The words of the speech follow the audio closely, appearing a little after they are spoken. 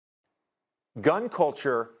gun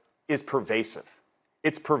culture is pervasive.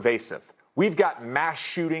 It's pervasive. We've got mass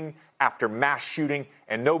shooting after mass shooting,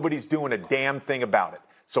 and nobody's doing a damn thing about it.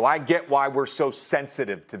 So I get why we're so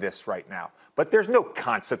sensitive to this right now. But there's no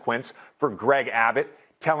consequence for Greg Abbott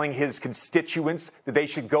telling his constituents that they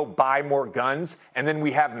should go buy more guns, and then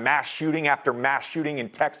we have mass shooting after mass shooting in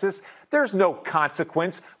Texas. There's no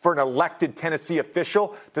consequence for an elected Tennessee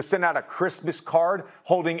official to send out a Christmas card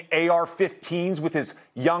holding AR-15s with his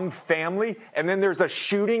young family, and then there's a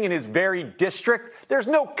shooting in his very district. There's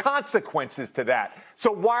no consequences to that.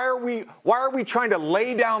 So why are we trying to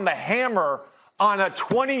lay down the hammer on a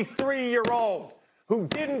 23-year-old who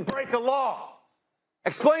didn't break a law?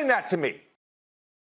 Explain that to me.